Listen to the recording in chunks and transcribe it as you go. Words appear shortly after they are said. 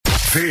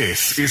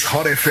This is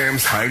Hot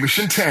FM's Hamish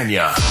and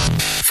Tanya,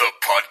 the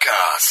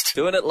podcast.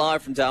 Doing it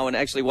live from Darwin,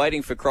 actually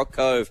waiting for Croc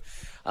Cove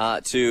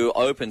to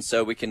open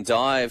so we can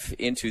dive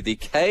into the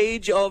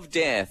cage of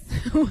death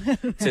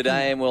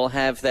today, and we'll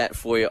have that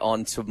for you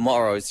on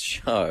tomorrow's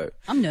show.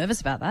 I'm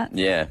nervous about that.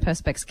 Yeah.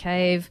 Perspex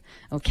cave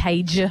or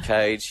cage.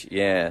 Cage,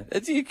 yeah.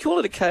 Do you call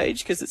it a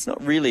cage? Because it's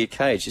not really a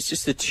cage, it's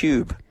just a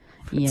tube.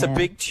 It's a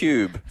big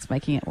tube. It's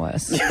making it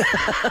worse.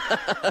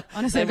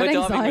 Honestly, I've And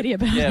got we're anxiety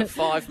about Yeah, it.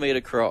 5 metre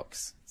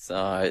crocs.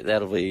 So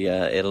that'll be,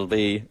 it'll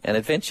be an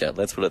adventure.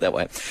 Let's put it that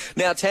way.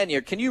 Now,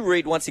 Tanya, can you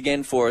read once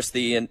again for us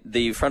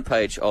the front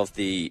page of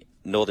the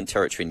Northern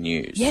Territory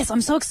News? Yes,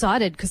 I'm so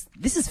excited because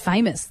this is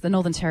famous, the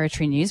Northern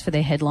Territory News, for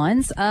their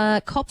headlines.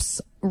 Cops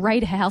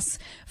raid house,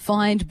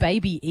 find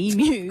baby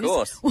emus. Of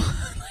course.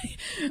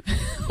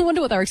 I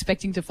wonder what they're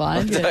expecting to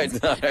find. I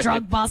don't know.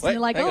 Drug bust. And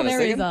you're like, hang oh, on a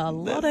there is second. a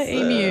lot That's, of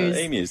emus.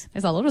 Emus.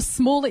 There's a lot of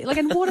small,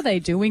 and what are they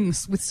doing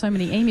with so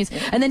many emus?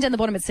 And then down the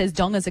bottom it says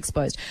Donga's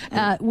exposed,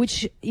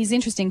 which is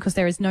interesting because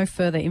there is no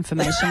further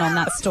information on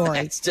that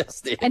story. That's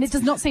just it. And it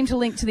does not seem to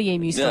link to the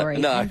emu story.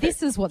 No. And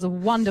this is what's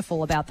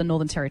wonderful about the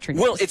Northern Territory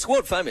News. Well, it's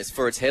world famous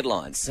for its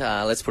headlines.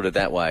 Let's put it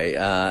that way.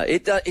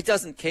 It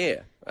doesn't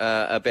care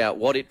about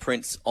what it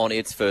prints on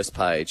its first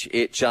page.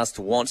 It just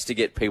wants to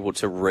get people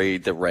to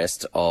read the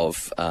rest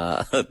of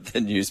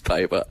the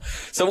newspaper.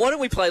 So why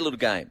don't we play a little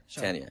game,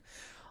 Tanya?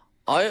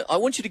 I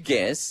want you to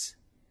guess.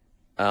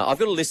 I've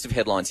got a list of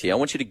headlines here. I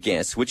want you to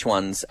guess which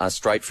ones are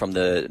straight from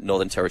the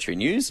Northern Territory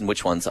News and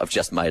which ones I've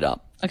just made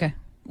up. Okay.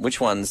 Which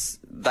ones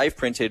they've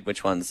printed,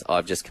 which ones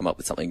I've just come up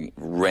with something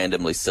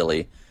randomly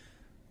silly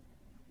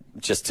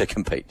just to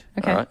compete.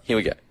 Okay. All right, here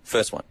we go.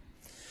 First one.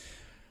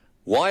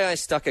 Why I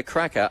stuck a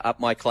cracker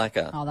up my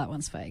clacker. Oh, that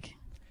one's fake.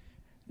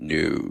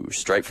 No,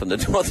 straight from the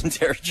Northern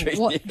Territory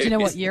News. Do you know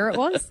what year it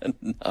was?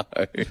 No.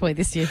 Probably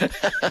this year.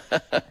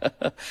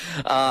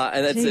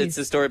 And it's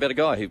a story about a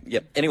guy who,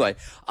 yep. Anyway,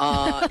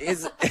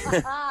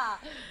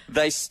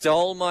 they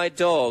stole my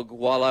dog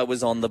while I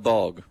was on the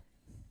bog.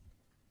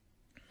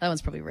 That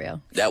one's probably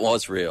real. That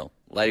was real.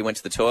 Lady went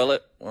to the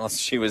toilet whilst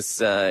she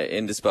was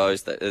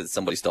indisposed.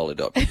 Somebody stole her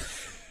dog.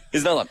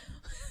 Here's another one.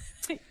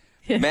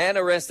 Man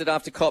arrested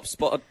after cops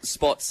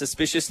spot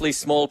suspiciously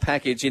small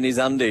package in his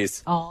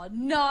undies. Oh,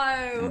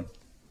 no.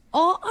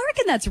 Oh, I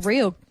reckon that's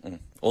real.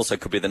 Also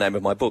could be the name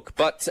of my book.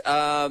 But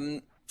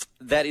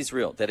that is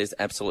real. That is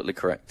absolutely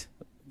correct.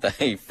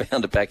 They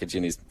found a package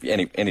in his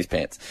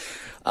pants.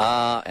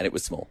 And it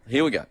was small.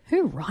 Here we go.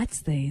 Who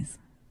writes these?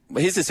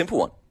 Here's a simple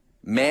one.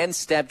 Man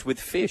stabbed with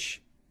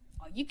fish.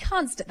 You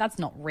can't. That's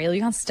not real.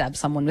 You can't stab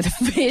someone with a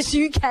fish.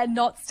 You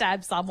cannot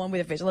stab someone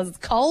with a fish unless it's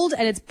cold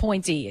and it's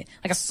pointy,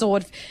 like a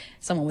sword.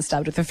 Someone was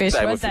stabbed with a fish,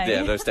 weren't they?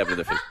 Yeah, they were stabbed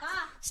with a fish.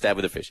 Stabbed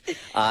with a fish.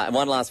 And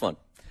one last one.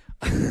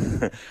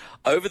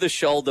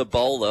 Over-the-shoulder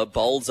bowler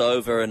bowls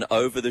over an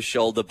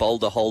over-the-shoulder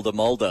boulder holder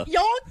molder.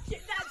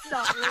 That's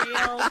not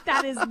real.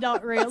 That is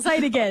not real. Say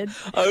it again.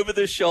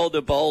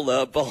 Over-the-shoulder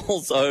bowler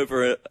bowls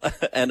over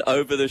an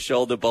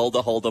over-the-shoulder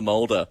boulder holder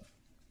molder.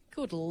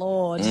 Good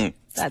Lord.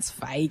 That's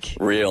fake.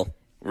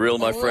 Real,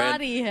 my friend.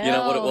 Bloody hell. You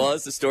know what it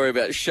was? The story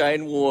about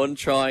Shane Warne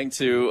trying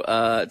to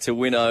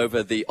win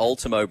over the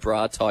Ultimo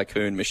bra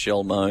tycoon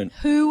Michelle Mone.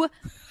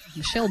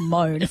 Michelle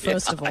Mone,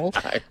 first of all.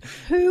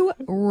 Who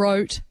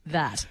wrote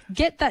that?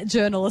 Get that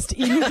journalist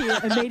in here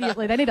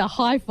immediately. They need a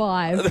high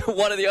five.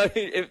 One of the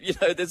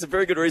only, there's a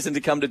very good reason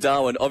to come to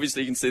Darwin.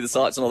 Obviously, you can see the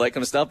sights and all that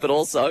kind of stuff, but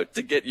also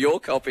to get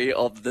your copy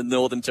of the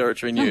Northern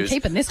Territory News. I'm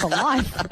keeping this for life.